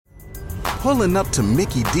Pulling up to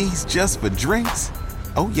Mickey D's just for drinks?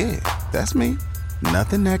 Oh yeah, that's me.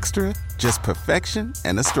 Nothing extra, just perfection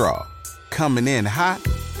and a straw. Coming in hot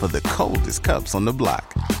for the coldest cups on the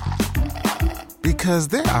block. Because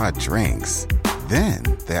there are drinks. Then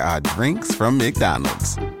there are drinks from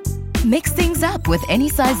McDonald's. Mix things up with any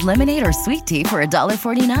size lemonade or sweet tea for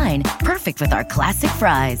 $1.49. Perfect with our classic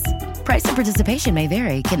fries. Price and participation may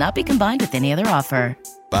vary. Cannot be combined with any other offer.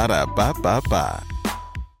 Ba-da-ba-ba-ba.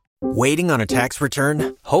 Waiting on a tax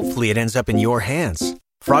return? Hopefully it ends up in your hands.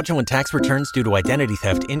 Fraudulent tax returns due to identity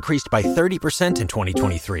theft increased by 30% in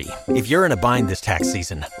 2023. If you're in a bind this tax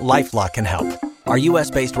season, LifeLock can help. Our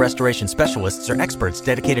U.S.-based restoration specialists are experts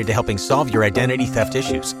dedicated to helping solve your identity theft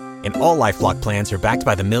issues. And all LifeLock plans are backed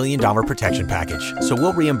by the $1 Million Protection Package. So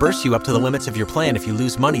we'll reimburse you up to the limits of your plan if you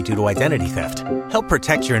lose money due to identity theft. Help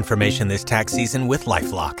protect your information this tax season with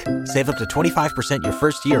LifeLock. Save up to 25% your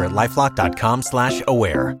first year at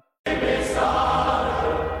LifeLock.com/aware.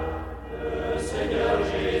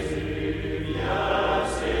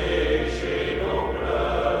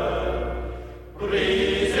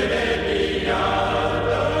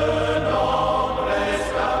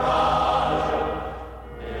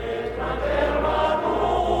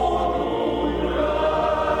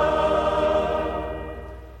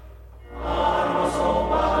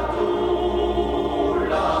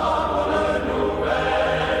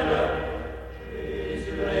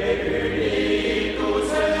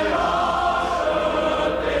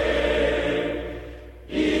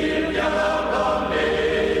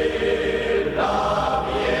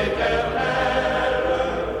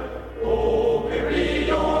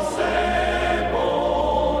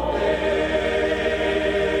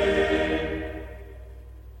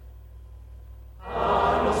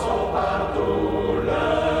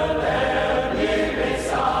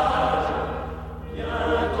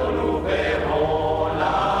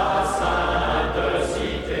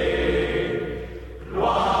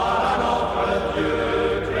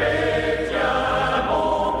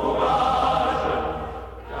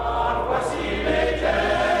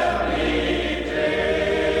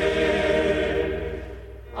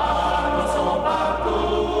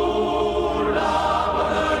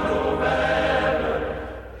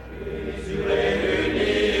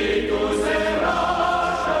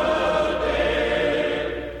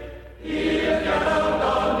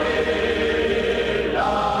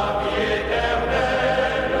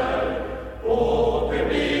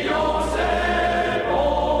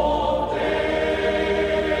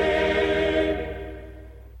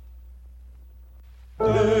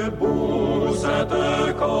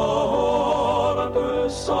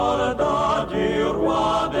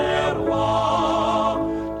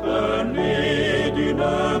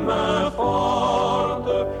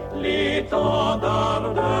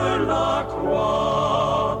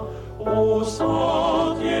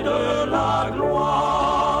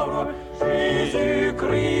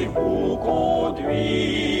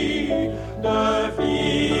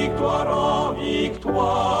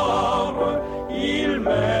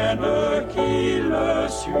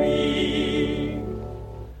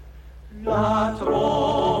 La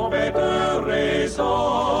trompette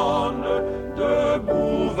résonne,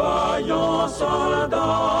 debout vaillants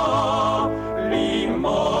soldats,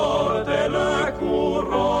 l'immortelle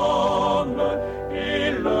couronne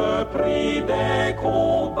et le prix des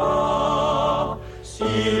combats.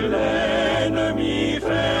 Si l'ennemi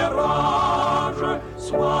fait rage,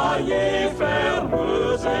 soyez fermes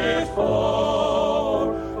et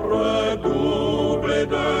forts, redoublez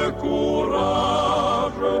de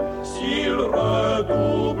courage, s'il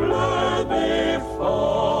redouble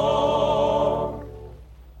d'efforts.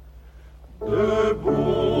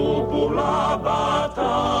 Debout pour la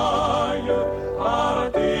bataille,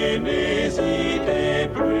 partez, n'hésitez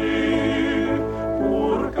plus,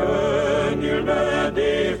 pour que nul ne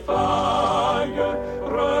défaille,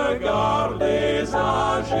 regardez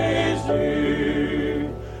à Jésus,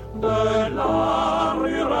 de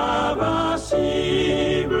l'armure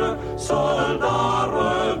invincible, soldats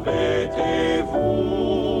revêtez-vous,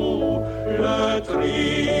 le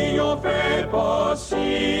triomphe est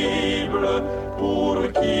possible pour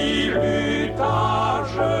qui lutte à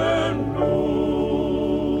genoux.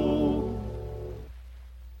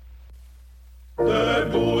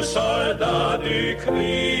 Debout, soldats du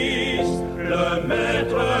Christ, le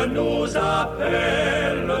Maître nous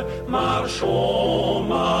appelle, marchons,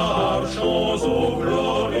 marchons au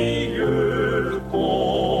glorieux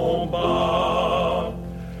combat.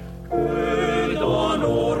 Que dans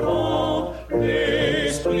nos rangs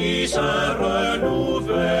l'Esprit Saint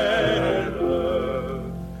renouvelle,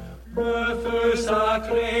 le feu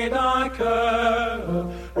sacré d'un cœur,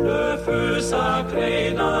 le feu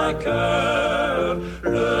sacré d'un cœur,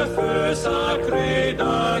 le feu sacré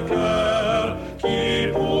d'un cœur qui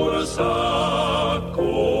pour sa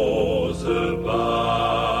cause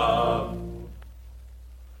bat.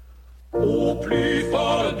 Au plus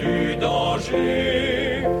fort du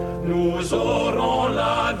danger, nous aurons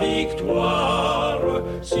la victoire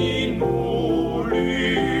si nous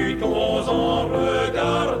luttons en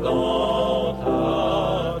regardant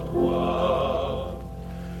à toi.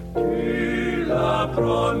 Tu l'as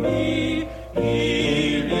promis,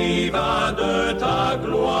 il y va de ta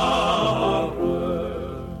gloire.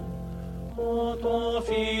 En ton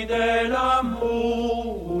fidèle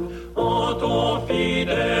amour, en ton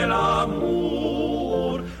fidèle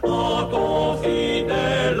amour, en ton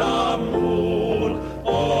fidèle amour,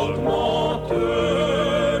 augmente-nous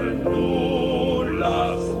la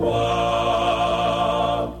foi.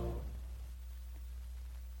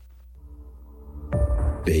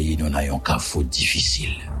 Pays nous n'ayons qu'à faute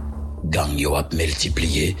difficile. Gang yo ap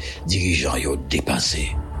multiplié, dirigeants yo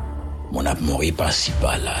dépassé. Mon ap mori par si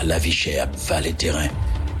par là, la vie chère ap valet terrain,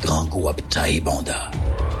 grand go ap taille banda.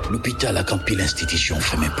 L'hôpital a campé l'institution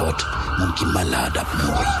fermé porte, mon qui malade ap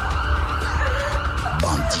mori.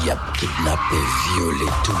 Bandi ap kidnappé, violé,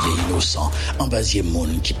 touye innocent, envasié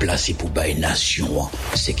moun qui placé pour bailler nation en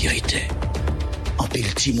sécurité. En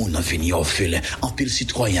pile ti moun en veni orphelin, en pile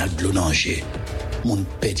citoyen de danger. Moun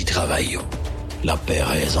pedi travail yo. La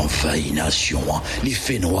Pérez envahit nation, les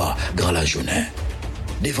faits noirs, grand la journée.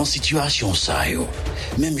 Devant situation ça yo,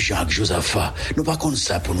 même Jacques Josaphat, nous pas comme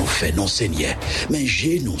ça pour nous faire non Seigneur, mais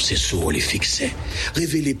j'ai nous c'est sur les fixer.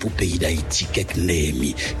 Révéler pour pays d'Haïti quelques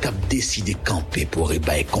Néhémie, cap décidé camper pour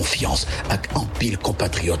ébailler confiance avec un pile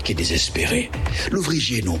compatriotes qui est désespéré.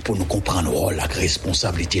 L'ouvrier nous pour nous comprendre rôle la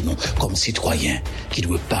responsabilité nous comme citoyens qui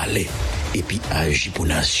doit parler et puis agir pour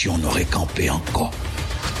nation nous récamper encore.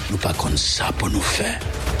 Nous pas comme ça pour nous faire,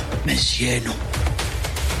 mais si nous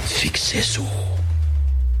fixer sur.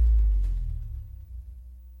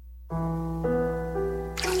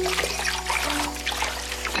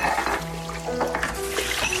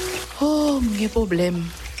 Oh, j'ai problème.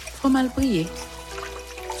 Faut mal prier.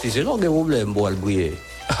 Si c'est non, j'ai problème pour le prier.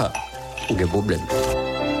 J'ai problème.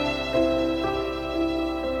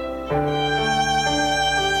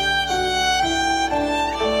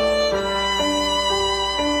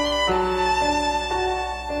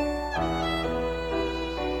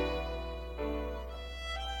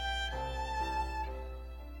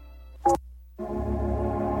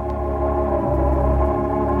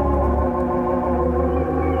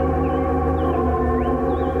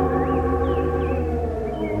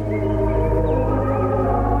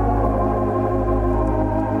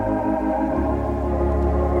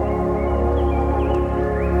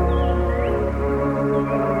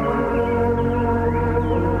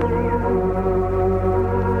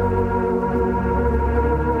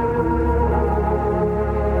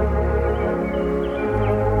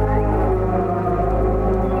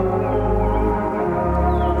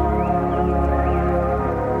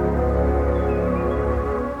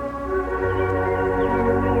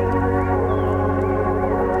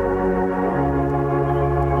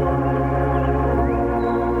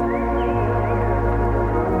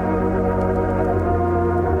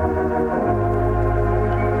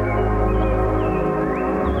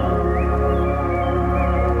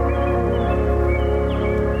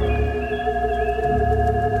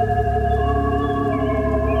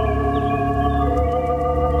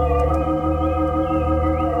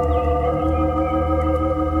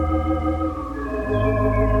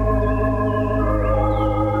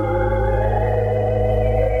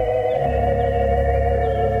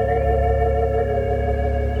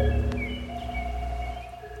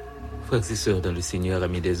 Frères et sœurs dans le Seigneur,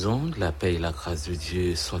 amis des ondes, la paix et la grâce de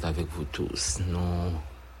Dieu soient avec vous tous. Nous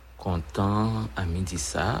comptons à midi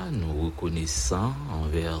ça, nous reconnaissons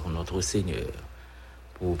envers notre Seigneur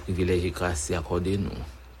pour privilège et grâce accordé nous,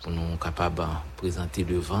 pour nous capables de présenter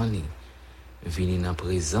devant lui, venir dans la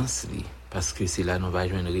présence lui, parce que c'est là nous va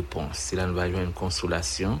joindre une réponse, c'est là nous va joindre une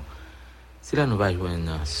consolation, c'est là nous va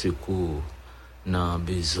joindre un secours dans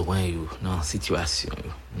besoin yo, dans situation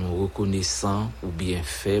yo. Nous reconnaissons pour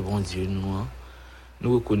bienfait bon Dieu nous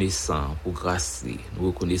reconnaissons pour grâce li, nous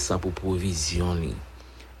reconnaissons pour provision li,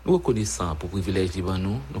 nous reconnaissons pour privilège li ban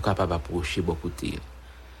nous capables d'approcher beaucoup de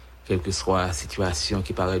quelle que soit la situation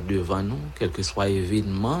qui paraît devant nous, quel que soit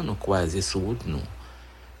événement nous croiser sur route nous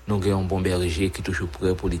avons un bon berger qui est toujours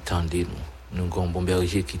prêt pour l'étendre nous avons un bon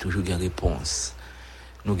berger qui toujours gain réponse.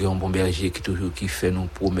 Nous avons un bon berger qui fait nos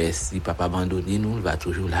promesses, il ne va pas abandonner nous, il va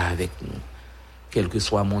toujours là avec nous. Quelle que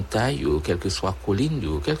soit montagne, quelle que soit colline,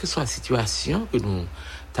 quelle que soit la situation que nous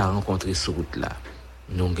t'as rencontré sur route là.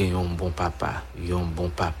 Nous avons un bon papa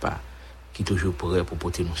qui est toujours prêt pour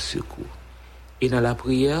porter nos secours. Et dans la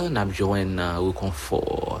prière, nous avons besoin de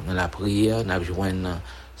réconfort. Dans la prière, nous avons besoin de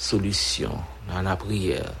solution. Dans la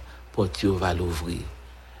prière, porte va l'ouvrir.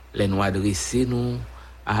 Les nous adresser nous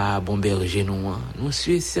à bon berger nous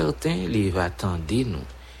sommes certains, il va attendre nous.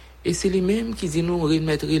 Et c'est lui-même qui dit nous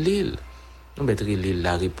remettre l'île. Nous mettre l'île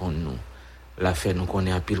la répondre nous. La fait nous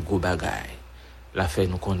connaît un pile gros bagaille. La fait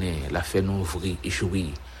nous connaît, la fait nous ouvrir et jouir.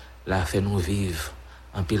 La fait nous vivre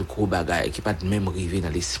un pile gros bagaille qui pas même arriver dans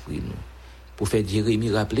l'esprit nous. Pour faire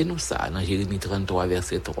Jérémie rappeler nous ça dans Jérémie 33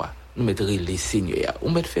 verset 3. Nous mettre les Seigneur.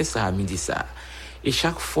 On met faire ça à midi ça. Et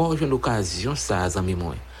chaque fois j'ai une occasion ça en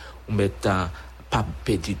mémoire. On met pas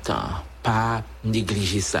perdre du temps, pas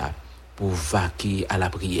négliger ça pour vaquer à la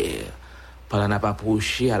prière. Pendant n'a pas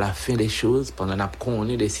approché à la fin des choses, pendant n'a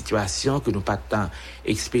connu des situations que nous pas tant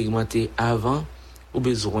expérimenté avant, ou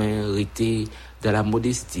besoin rester dans la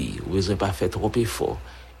modestie, ou besoin pas faire trop effort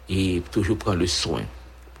et toujours prendre le soin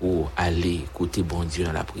pour aller côté bon Dieu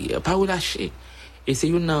dans la prière, pas relâcher. Et c'est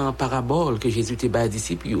une parabole que Jésus t'a dit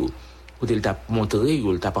disciples pour il t'a montré,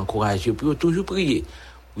 il t'a encouragé pour toujours prier,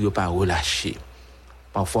 pour pas relâcher.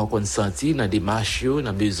 Parfois on sentit dans des marches,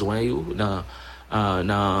 dans besoin,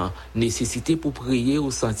 dans nécessité pour prier,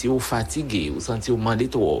 ou sentir fatigué, ou sentir mandé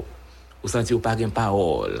trop, ou sentir pas gain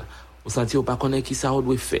parole, ou sentir pas connaître qui ça on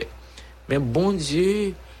doit faire. Mais bon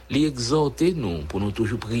Dieu, il exhorte nous pour nous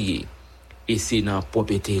toujours prier. Et c'est dans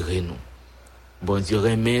propre terrain nous. Bon Dieu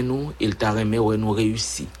remet nous, il t'a remet où nous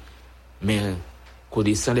réussit. Mais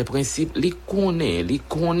connaissant les principes, il connaît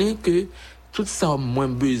que tout ça moins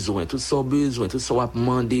besoin, tout ça a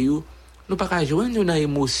demandé, nous pas joindre dans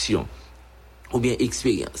émotion ou bien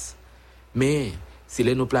expérience. Mais c'est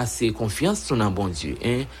là nous placer confiance sur un bon Dieu,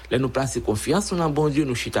 là nous placer confiance sur un bon Dieu,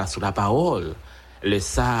 nous chita sur la parole. Le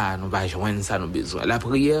ça nous va joindre ça nos besoins. La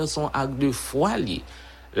prière son acte de foi li.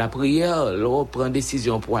 La prière, l'on prend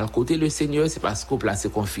décision pour aller côté le Seigneur, c'est parce qu'on place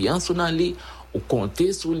confiance sur lui, ou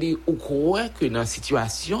compter sur lui, ou croire que dans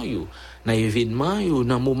situation yo, dans événement yo,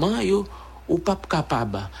 dans moment yo, ou pas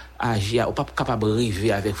capable agir, ou pas capable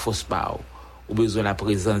arriver avec force power. Ou besoin de la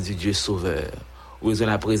présence du Dieu sauveur, ou besoin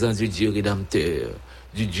de la présence du Dieu rédempteur,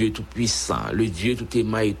 du Dieu tout puissant, le Dieu tout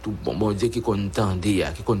aimant et tout bon, bon Dieu qui contendait,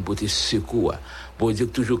 qui compte porter secours, bon Dieu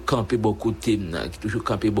qui toujours camper beaucoup de qui toujours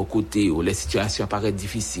camper beaucoup de où les situations paraissent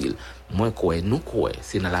difficiles. Moi nous croyons,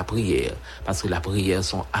 c'est dans la prière, parce que la prière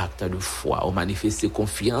sont acte de foi, on manifeste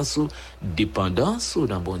confiance ou dépendance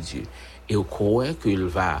dans bon Dieu, et on croit qu'il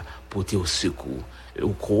va porter au secours,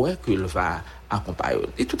 on croit qu'il va accompagner.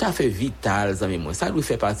 C'est tout à fait vital, amis moi. Ça doit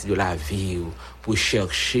faire partie de la vie pour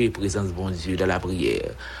chercher présence de bon Dieu dans la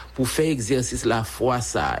prière, pour faire exercice la foi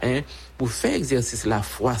ça, pour faire exercice la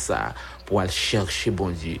foi ça, pour aller chercher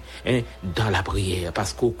bon Dieu, dans la prière,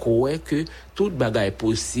 parce qu'on croit que toute bagaille est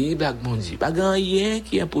possible avec bon Dieu. Pas rien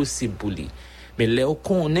qui est impossible pour lui. Mais là on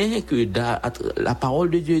connaît que la parole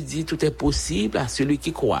de Dieu dit tout est possible à celui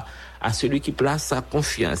qui croit, à celui qui place sa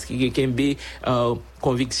confiance, qui a une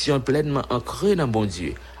conviction pleinement ancrée dans bon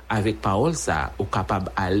Dieu. Avec parole ça, on est capable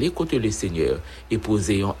d'aller côté le Seigneur et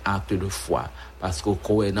poser un acte de foi, parce qu'on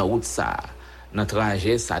croit dans route ça, dans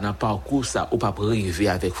trajet ça, dans parcours ça, ou pas priver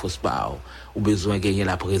avec fausse parole, ou besoin de gagner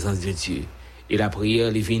la présence de Dieu. Et la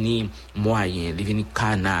prière, il vient moyen, il vient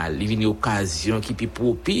canal, il vient occasion qui est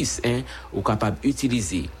propice, ou capable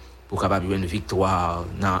d'utiliser pour capable avoir une victoire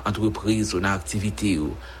dans l'entreprise ou dans l'activité,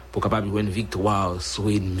 pour capable avoir une victoire sur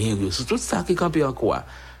l'ennemi, sur tout ça qui campé en quoi,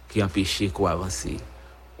 qui empêche quoi avancer.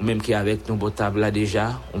 Ou même qui est avec nos botables là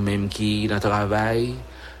déjà, ou même qui dans le travail,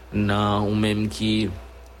 ou même qui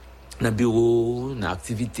dans le bureau, dans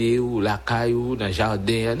l'activité, ou la caillou, dans le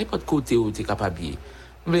jardin, n'importe côté où tu es capable.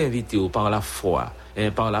 Je vais inviter par la foi,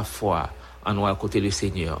 on va côté le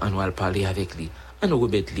Seigneur, on va parler avec lui, on va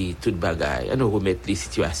remettre lui toute bagaille, on va remettre les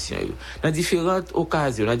situations. Dans différentes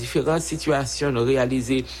occasions, dans différentes situations, on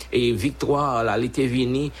réaliser et victoire là, l'été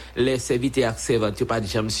venu, les serviteurs servants, tu pas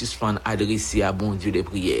déjà me suspendre adresser à bon Dieu des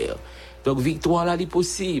prières. Donc victoire là, est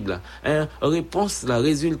possible. Réponse là,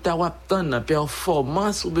 résultat ou obtenir,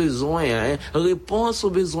 performance au besoin, réponse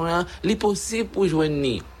au besoin, est possible pour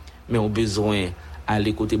joindre. Mais on besoin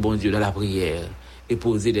aller côté bon Dieu dans la prière et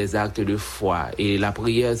poser des actes de foi. Et la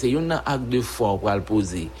prière, c'est un acte de foi pour le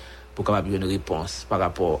poser, pour avoir une réponse par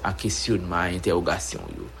rapport à questionnement, à interrogation.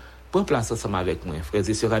 Prends place ensemble avec moi, frères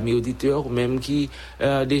et sœurs, amis auditeurs, même qui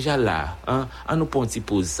déjà là, à nous prendre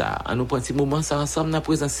pause ça, à nous prendre moment ça ensemble dans la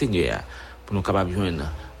présence Seigneur, pour nous capables de une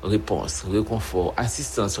réponse, réconfort,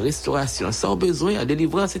 assistance, restauration, sans besoin de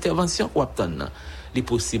délivrance, intervention ou obtenir. Les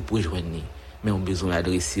possibles pour joindre, mais on a besoin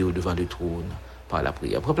d'adresser au devant du trône. par la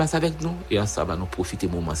prière. Prends place avec nous et ensemble, nous profiter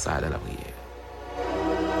du moment ça dans la prière.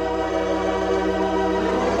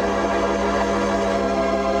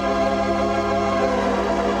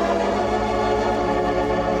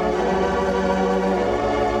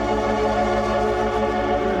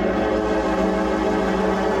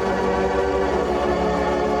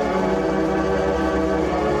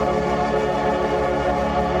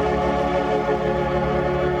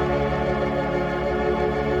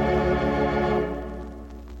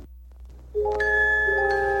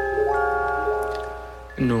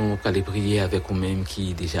 Nous allons prier avec vous-même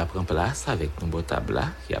qui déjà prend place avec nos beaux tables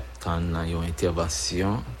qui attend une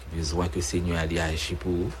intervention, qui besoin que le Seigneur allait agir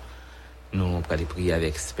pour vous. Nous allons prier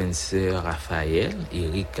avec Spencer, Raphaël,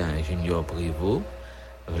 Eric Junior Prévost,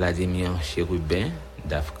 Vladimir Chérubin,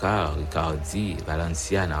 Dafkar, Ricardi,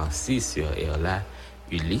 Valencia, Narcisse, Erla,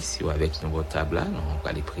 Ulysse, avec nos beaux tables. Nous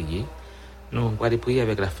allons prier. Nous allons prier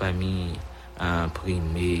avec la famille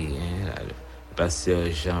Primé, Pasteur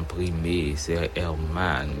Jean Primé, Sœur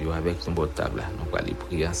Herman, avec nos beaux tables. Nous allons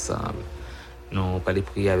prier ensemble. Nous allons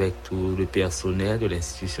prier avec tout le personnel de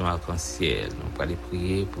l'institution Arc-en-Ciel. Nous allons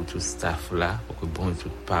prier pour tout staff là, pour que bon Dieu, tous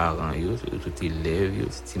parents, tous élèves,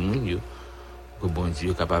 tous monde, pour que bon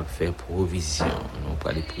Dieu capable de faire provision. Nous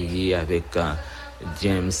allons prier avec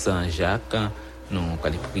James Saint-Jacques. Nous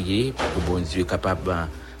allons prier pour que bon Dieu capable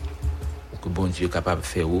de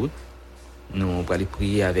faire route. Nous allons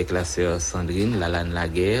prier avec la sœur Sandrine, Lalane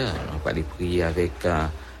Laguerre. Nous allons prier avec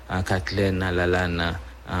Kathleen, Lalane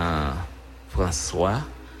François.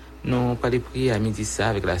 Nous allons prier à midi ça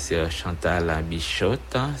avec la sœur Chantal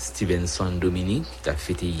Bichotte, Stevenson Dominique, qui a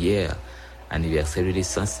fêté hier anniversaire de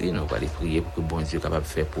l'essentiel. Nous allons prier pour que bon Dieu soit capable de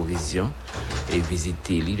faire provision et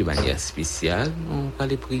visiter lui de manière spéciale. Nous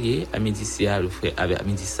allons prier à midi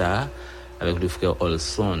ça avec le frère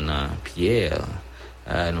Olson Pierre.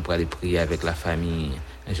 Nous allons prier avec la famille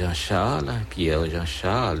Jean-Charles, Pierre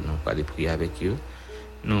Jean-Charles. Nous allons prier avec eux.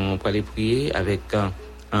 Nous allons prier avec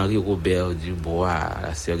Henri Robert Dubois,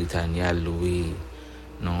 la sœur Itania Louis.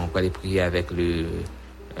 Nous allons prier avec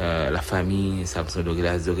la famille Samson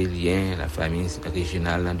Dorélien, la famille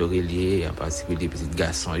régionale d'Aurélier, en particulier les petits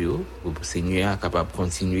garçons, pour que le Seigneur soit capable de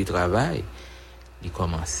continuer le travail. Il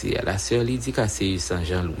commence. La sœur Lydie Cassé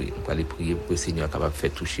Saint-Jean-Louis. Nous allons prier pour que le Seigneur soit capable de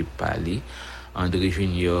faire toucher par lui. André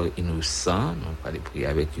Junior Innocent, nous allons prier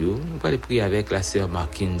avec eux. Nous allons prier avec la sœur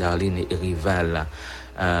Marquine Darlene et Rival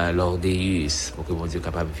Lordeus, pour que bon Dieu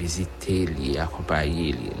soit capable de visiter, les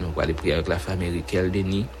accompagner. Nous allons prier avec la famille Riquel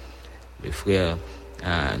Denis, le frère, nous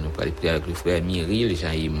allons prier avec le frère Myril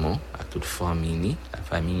Jean-Yimon, à toute famille,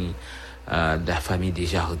 la famille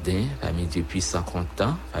Desjardins, famille depuis 150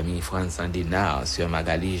 ans, famille France Andénard, sœur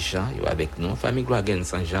Magali Jean, avec nous, famille Gloagen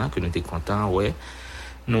Saint-Jean, que nous sommes contents, ouais.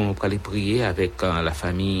 Nous allons prier avec la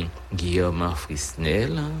famille Guillaume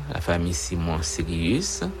Frisnel, la famille Simon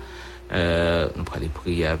Sirius. Nous allons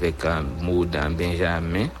prier avec Maud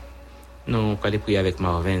Benjamin. Nous allons prier avec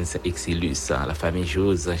Marvin Exilus, la famille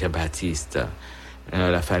Jose Jean-Baptiste,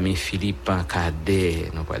 la famille Philippe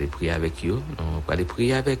Cadet. Nous allons prier avec eux. Nous allons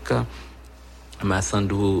prier avec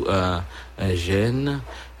Massandou Jeune.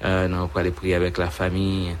 Nous allons prier avec la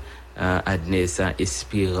famille Agnès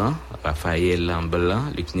Espirant, Raphaël Lamblanc,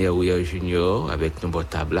 Luc Néouyer Junior, avec nos beaux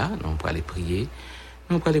tables. Nous allons prier.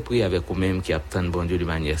 Nous allons prier avec vous-même qui attendent bon Dieu de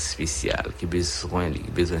manière spéciale, qui besoin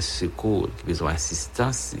de secours, qui besoin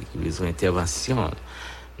d'assistance, qui besoin d'intervention.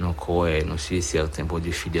 Nous croyons, nous sommes certains, bon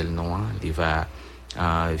Dieu fidèle, il va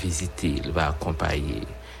visiter, il va accompagner.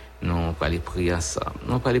 Nous allons prier ensemble.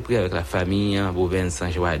 Nous allons prier avec la famille Boven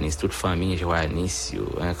Saint-Joannis, toute famille Joannis,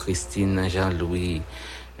 Christine Jean-Louis.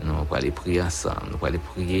 Nous allons prier ensemble. Nous allons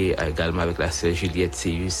prier également avec la sœur Juliette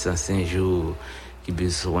Séus Saint-Jour, qui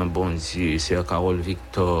besoin bon Dieu, sœur Carole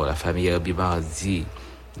Victor, la famille Herbie Bardi,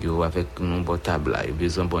 avec nous bon table, il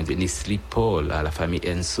besoin bon Dieu, Nestlé Paul, la famille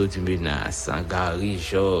Enso du Menace, Gary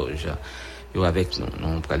Georges, avec nous.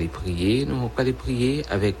 Nous allons prier. Nous allons prier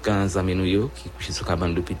avec un ami qui est sur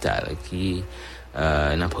cabane d'hôpital, qui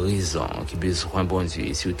en prison, qui besoin bon Dieu,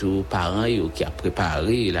 et surtout parents qui a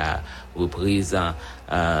préparé la reprise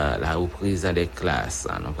des classes.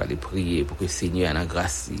 Nous allons prier pour que le Seigneur en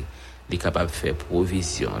grâce est capable de faire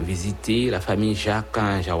provision. Visiter la famille Jacques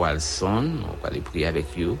Jawalson, nous allons prier avec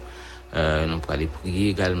eux. Nous allons prier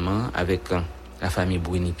également avec la famille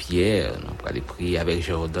Bruni-Pierre, nous allons prier avec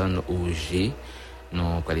Jordan Auger.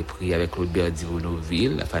 Nous allons prier avec Claude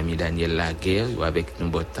Divonoville, la famille Daniel Laguerre, avec nous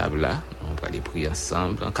bon table là. Nous allons prier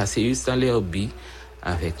ensemble. En Casséus dans l'Herbie,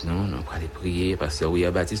 avec nous allons prier. Pasteur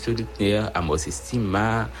William Baptiste Lutner, Amos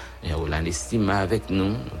Estima, Roland Estima avec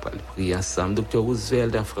nous. Nous allons prier ensemble. Docteur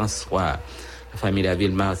Roosevelt François, la famille la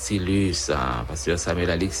ville Marcellus, pasteur Samuel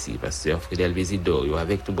Alexis, pasteur Frédéric Vésidor, yo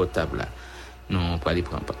avec tout bon table là. Non, pour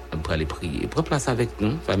aller prier. Prends place avec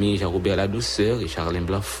nous, famille Jean-Robert La Douceur et Charlène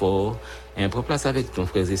Blanfort. Et prends place avec nous,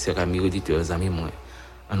 frères et sœurs, amis auditeurs, amis moi.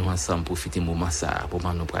 Nous ensemble profiter du moment ça pour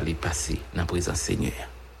nous aller passer dans la présence Seigneur.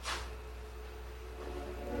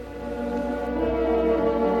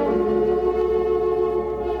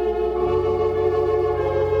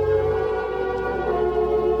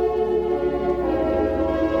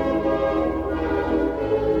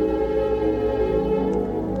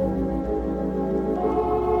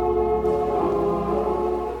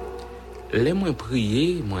 Les moins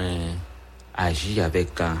prier, moi agir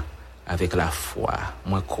avec la foi.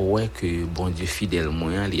 Moi crois que bon Dieu fidèle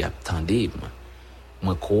moi il attendait.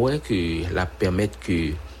 Moi crois que la permettre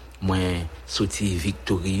que moi sortir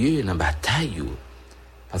victorieux dans bataille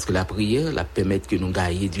parce que la prière la permettre que nous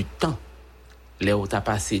gagner du temps. Là où t'as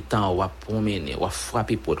passé temps, on va promener, on va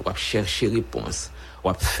frapper porte, on va chercher réponse,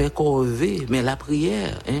 on va faire corvée, mais la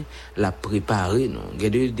prière la préparer nous. Il y a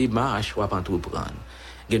des démarches on va entreprendre.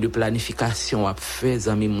 Il y a de planification à faire,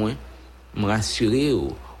 amis moi, me rassurer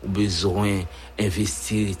ou besoin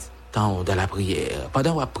investir temps dans la prière.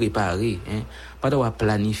 Pendant qu'on préparer, pendant qu'on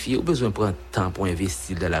planifier, ou besoin prendre temps pour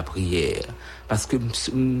investir dans la prière. Parce que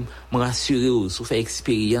me rassurer ou faire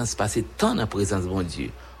expérience, passer temps dans la présence de mon Dieu,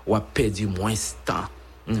 ou a perdu moins de temps.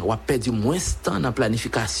 Ou a perdu moins de temps dans la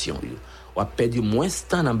planification. Ou a perdu moins de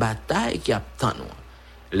temps dans la bataille qui attend nous.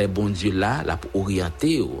 Les bons Dieu là, la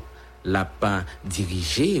orienter la pas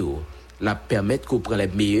diriger la permettre qu'on prenne les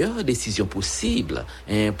meilleures décisions possibles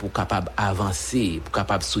pour capable avancer, pour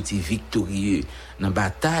capable sortir victorieux dans la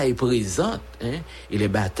bataille présente et les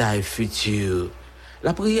batailles futures.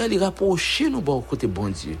 La prière les rapproche nous bon côté bon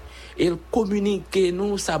Dieu et communique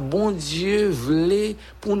nous ça bon Dieu voulait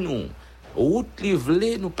pour nous. Route li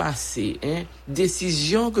voulait nous passer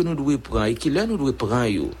décision que nous devons prendre et qui là nous devons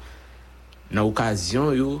prendre dans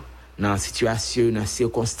occasion dans situation, dans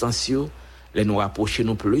circonstances, les nous rapprocher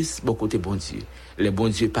nous plus, bon côté bon Dieu. Les bon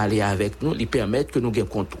Dieu parler avec nous, ils permettent que nous ayons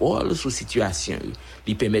contrôle sur situation,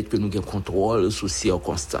 ils permettent que nous ayons contrôle sur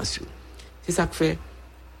circonstances. C'est ça que fait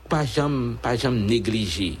pas jamais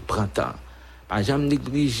négliger prend temps. Pas jamais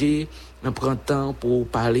négliger prend temps pour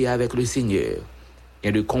parler avec le Seigneur. Il y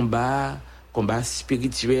a des combats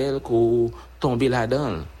spirituels qu'on tomber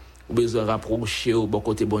là-dedans. Ou besoin rapprocher au bon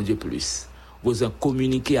côté bon Dieu plus. Besoin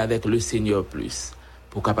communiquer avec le Seigneur plus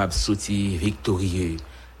pour capable sortir victorieux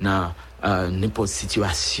dans n'importe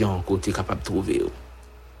situation côté capable trouver.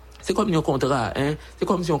 C'est comme un contrat c'est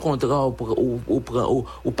comme si un contrat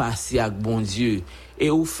ou passer avec bon Dieu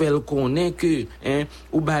et ou fait connaître que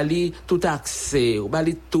ou bali tout accès ou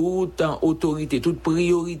bali toute autorité toute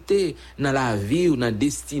priorité dans la vie ou dans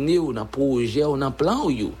destinée ou dans projet ou dans plan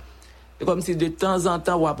ou c'est comme si de temps en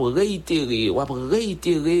temps, on va réitérer,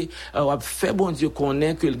 on va faire bon Dieu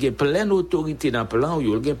connaître qu'il y a plein d'autorité dans le plan,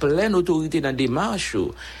 il y a plein d'autorité dans la démarche,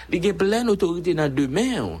 il y a plein d'autorité dans le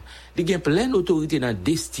demain, il y a plein d'autorité dans la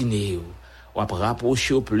destinée. On va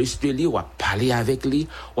rapprocher au plus de lui, on va parler avec lui,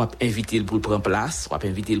 on va inviter pour prendre place, on va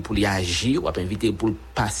inviter pour y agir, on va inviter pour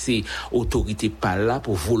passer autorité par là,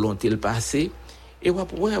 pour volonté le passer. Et on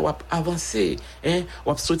va avancer,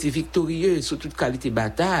 on va sortir victorieux sur toute qualité de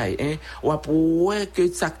bataille, on va que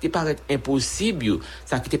ça qui te paraît impossible,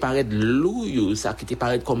 ça qui te paraît lourd, ça qui te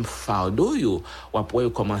paraît comme fardeau, on va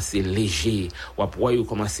pouvoir commencer léger, on va pouvoir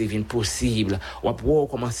commencer vite possible, on va pouvoir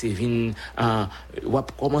commencer vite, on va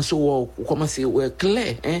commencer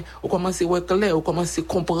clair, on commencer clair, on commencer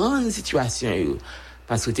comprendre la situation.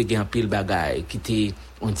 Parce que tu as un pile bagaille qui t'est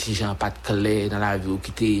un petit genre pas clair dans la vie,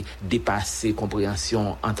 qui t'est dépassé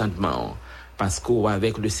compréhension, entendement. Parce que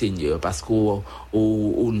avec le Seigneur, parce que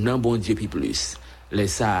non bon Dieu puis plus.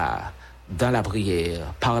 Laisse ça dans la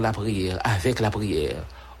prière, par la prière, avec la prière,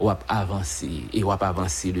 on va avancer et on va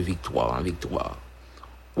avancer de victoire en victoire.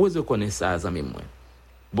 Vous connaissez ça, amis moi.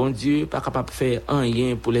 Bon Dieu pas capable de faire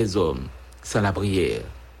rien pour les hommes sans la prière.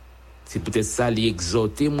 C'est peut-être ça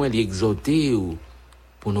l'exhorter ou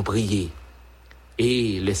pour nous prier.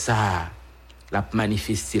 Et le ça, la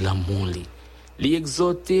manifester l'amour.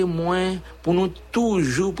 L'exhorter moins pour nous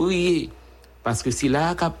toujours prier. Parce que si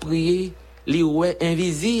là qu'a prier, li ouais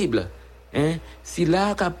invisible. Si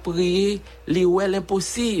là qu'a prier, li ouais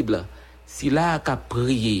l'impossible. Si là qu'a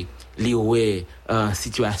prier, li ouais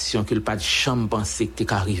situation que le pas de chambre penser que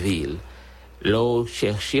t'es arrivé. Là,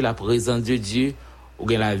 chercher la présence de Dieu, ou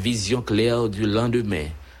bien la vision claire du lendemain.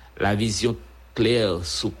 La vision clair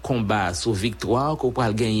sur combat, sur victoire qu'on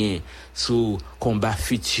va gagner, sur combat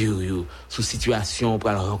futur, sur situation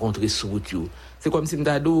pour rencontrer sur route. C'est comme si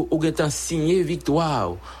m'dado ou getan signé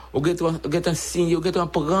victoire, ou getan signé, ou getan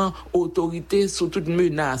prend autorité sur toute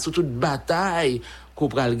menace, sur toute bataille qu'on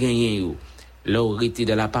va gagner. L'autorité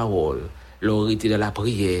de la parole, l'autorité de la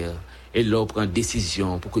prière, et l'on prend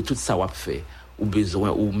décision pour que tout ça soit fait. Ou besoin,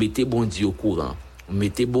 ou mettez bon Dieu au courant, ou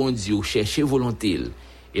mettez bon Dieu, cherchez volonté,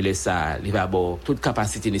 et laissez ça, il va avoir toute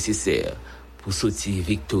capacité nécessaire pour sortir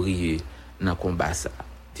victorieux dans le combat ça.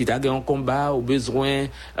 Si tu as un combat, ou besoin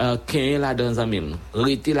qu'un là-dedans en même,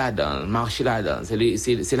 rester là-dedans, marcher là-dedans,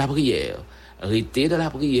 c'est la prière. Rester dans la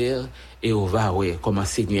prière et on va comment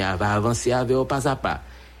Seigneur va avancer avec pas à pas.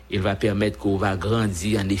 Il va permettre qu'on va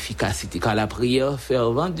grandir en efficacité. Car la prière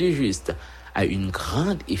fervente du juste a une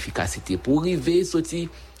grande efficacité pour arriver sortir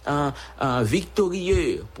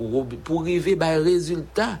victorieux, pour arriver à un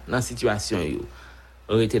résultat dans la situation.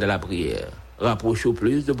 Rester dans la prière, rapprocher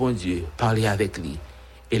plus de bon Dieu, parler avec lui.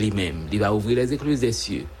 Et lui-même, il va ouvrir les écluses des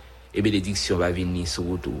cieux et bénédiction va venir sur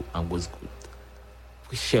retour en grosse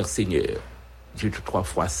goutte. Cher Seigneur, Dieu tout 3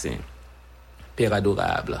 fois saint, Père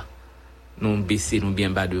adorable, nous baisser nous bien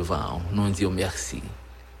bas devant, nous disons merci.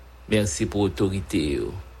 Merci pour autorité,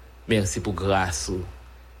 merci pour grâce,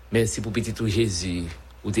 merci pour petit tout Jésus,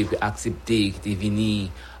 où tu as accepté, que tu es venu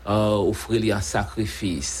offrir un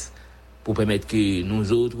sacrifice. Pour permettre que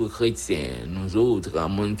nous autres chrétiens, nous autres, un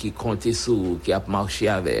monde qui compte sur, qui a marché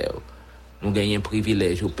avec, nous gagnons un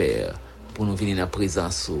privilège au Père, pour nous venir dans la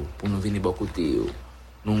présence, pour nous venir de côté.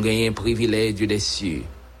 Nous gagnons un privilège des cieux,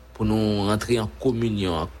 pour nous rentrer en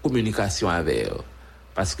communion, en communication avec.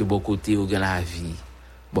 Parce que beaucoup de côté, on gagne la vie,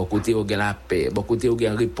 beaucoup de côté, on gagne la paix, beaucoup de côté, on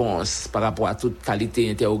gagne réponse par rapport à toute qualité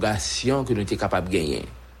d'interrogation que nous sommes capables de gagner.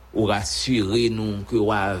 Ou rassurer nous que nous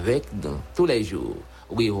sommes avec nous tous les jours.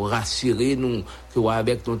 Oui, rassurez-nous que nous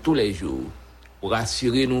avec nous tous les jours.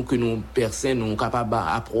 Rassurez-nous que nous, personnes, nous capables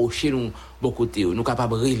d'approcher nous beaucoup de côté, nous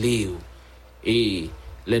capables de relayer. Et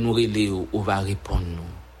les nous relayer, on va répondre nous.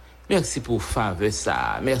 Merci pour faveur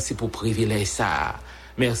ça, merci pour privilège ça.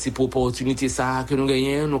 Merci pour l'opportunité ça que nous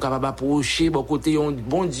gagnons, nous capables d'approcher beaucoup de côté, un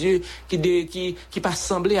bon Dieu qui pas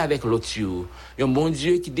semblé avec l'autre. Un bon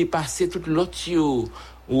Dieu qui dépassait tout l'autre.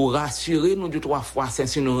 Ou rassurer nous 2-3 fois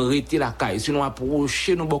si nous arrêter la caille, si nous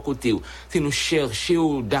approcher nous bon côté, si nous chercher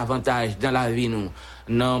davantage dans la vie nous,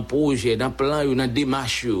 dans le projet, dans le plan, dans la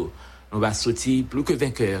démarche, nous va sortir plus que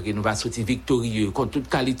vainqueur et nous va sortir victorieux contre toute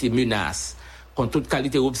qualité menace, contre toute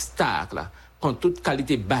qualité obstacle, contre toute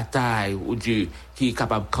qualité bataille où Dieu qui est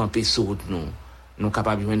capable de camper sur nous. Nous sommes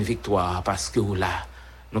capables de jouer une victoire parce que nous là.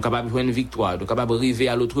 Nous sommes capables de jouer une victoire, nous sommes capables de arriver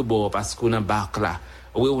à l'autre bord parce qu'on embarque là.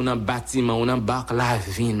 Oui, on a un bâtiment, on embarque la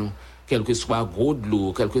vie, nous, quel que soit gros de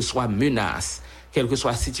l'eau, quelle que soit menace, quelle que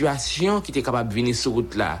soit situation qui est capable de venir sur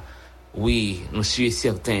route là. Oui, nous sommes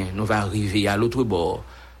certains, nous allons arriver à l'autre bord,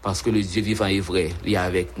 parce que le Dieu vivant est vrai, il est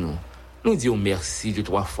avec nous. Nous disons merci de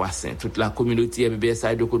 3 fois saint. Toute la communauté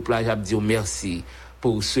MBSA de Côte-Plage a dit merci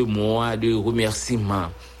pour ce mois de remerciement.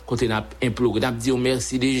 Quand on a imploré, on a dit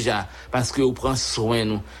merci déjà parce que vous prenez soin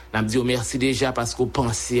de nous. On a dit merci déjà parce que vous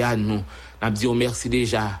pensez à nous. On a dit merci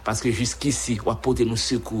déjà parce que jusqu'ici, vous apportez nous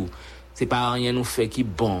secours. C'est pas rien nous fait qui est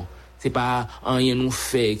bon. C'est pas rien nous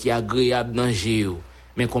fait qui est agréable dans le jeu.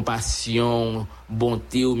 Mais compassion,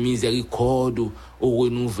 bonté, miséricorde, ou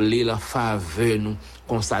renouveler la faveur, nous.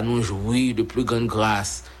 Comme ça, nous jouir de plus grande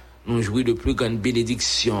grâce, nous jouir de plus grande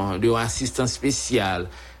bénédiction, de assistance spéciale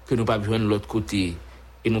que nous ne pouvons pas de l'autre côté.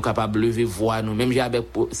 Et nous sommes capables de lever voix, nous, même avec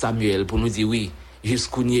Samuel, pour nous dire oui,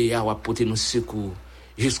 jusqu'où nous y a porté nous secours,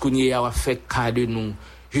 jusqu'où nous y a fait cas de nous,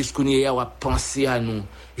 jusqu'où nous y a pensé à nous,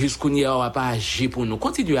 jusqu'où nous y a pas agi pour nous.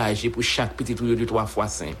 Continuez à agir pour chaque petit tour de 3 fois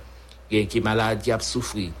saint. Il y a qui est malade, qui a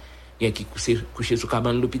souffert, il y a qui est couché sous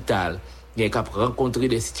cabane de l'hôpital, il y a qui a rencontré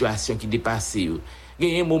des situations qui dépassent. Il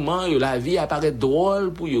y a un moment où la vie apparaît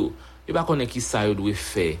drôle pour eux. Il n'y a pas qu'on qui ça doit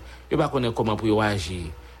faire. Il n'y a pas qu'on comment pour agir.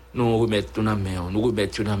 Nous remettons dans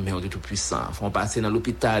la main de Tout-Puissant. Font passer dans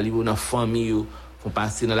l'hôpital, dans la famille, font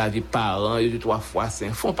passer dans la vie parents, de 3 fois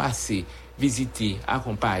saint. Font passer, visiter,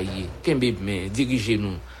 accompagner,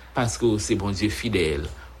 diriger-nous. Parce que c'est bon Dieu fidèle,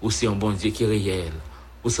 ou c'est un bon Dieu qui est réel,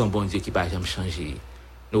 ou c'est un bon Dieu qui ne va jamais changer.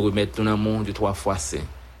 Nous remettons dans le monde de 3 fois saint.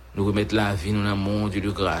 Nous remettons la vie dans le monde de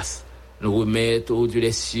grâce. Nous remettre au Dieu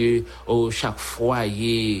des cieux, chaque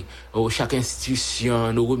foyer, chaque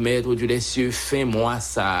institution, nous remettre au Dieu des cieux fin mois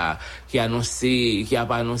ça, qui a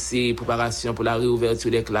pas annoncé préparation pour la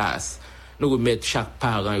réouverture des classes. Nous remettre chaque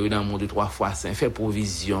parent dans le monde de 3 fois saint, faire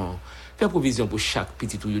provision pour chaque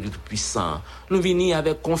petit tout de Tout-Puissant. Nous venons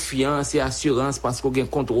avec confiance et assurance parce qu'on a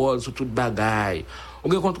contrôle sur toute bagaille.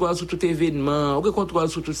 Ou gen contrôle sur tout événement, ou gen contrôle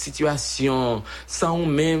sur toute situation. Sans ou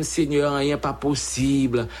même, Seigneur, rien pas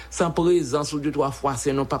possible. Sans présence ou 2-3 fois,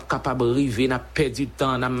 c'est non pas capable de river, n'a perdu du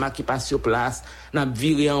temps, n'a marqué pas sur place, n'a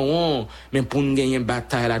viré en rond. Mais pour nous gagner une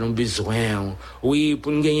bataille, là, nous avons besoin. Oui,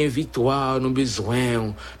 pour nous gagner une victoire, nous avons besoin.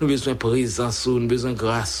 Nous avons besoin de présence, nous avons besoin de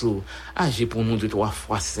grâce. Agis pour nous 2-3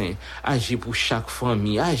 fois, Saint. Agis pour chaque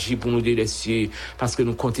famille. Agis pour nous, Dieu des cieux. Parce que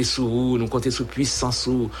nous comptons sur vous, nous comptons sur puissance,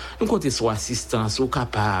 nous comptons sur assistance, ou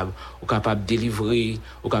capable de délivrer,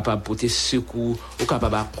 ou capable de porter secours, ou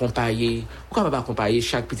capable d'accompagner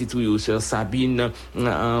chaque petit tuyau, sœur Sabine,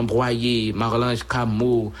 Broyer, Marlange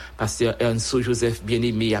Camo, pasteur Ernst Joseph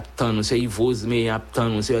bien-aimé, Aptan, nous, sœur Yvose, mais Aptan,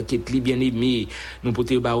 nous, sœur Ketli bien-aimé, nous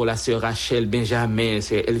portons la sœur Rachel Benjamin,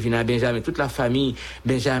 sœur Elvina Benjamin, toute la famille,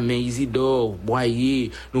 Benjamin, Isidore,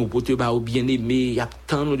 Broyer, nous portons bien-aimé,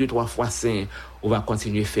 Aptan, nous 2-3 fois saint. On va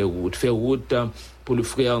continuer à faire route pour le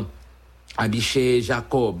frère Abiché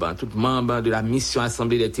Jacob, tout membre de la mission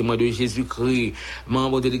Assemblée des témoins de Jésus-Christ,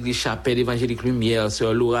 membre de l'église Chapelle évangélique Lumière,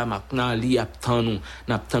 sœur Laura McNally,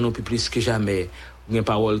 n'attendons plus que jamais. Ou une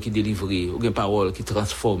parole qui délivre, ou une parole qui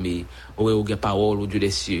transforme, ou une parole au Dieu des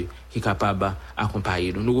cieux qui est capable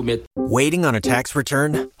d'accompagner nous. Waiting on a tax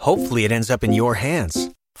return? Hopefully it ends up in your hands.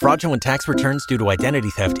 Fraudulent tax returns due to identity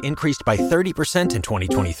theft increased by 30% in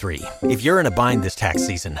 2023. If you're in a bind this tax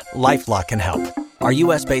season, LifeLock can help. Our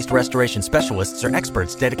U.S.-based restoration specialists are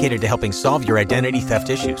experts dedicated to helping solve your identity theft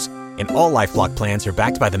issues. And all LifeLock plans are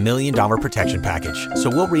backed by the $1 Million Protection Package. So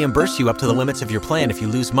we'll reimburse you up to the limits of your plan if you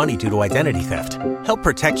lose money due to identity theft. Help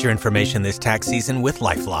protect your information this tax season with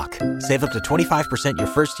LifeLock. Save up to 25% your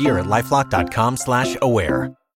first year at LifeLock.com/aware.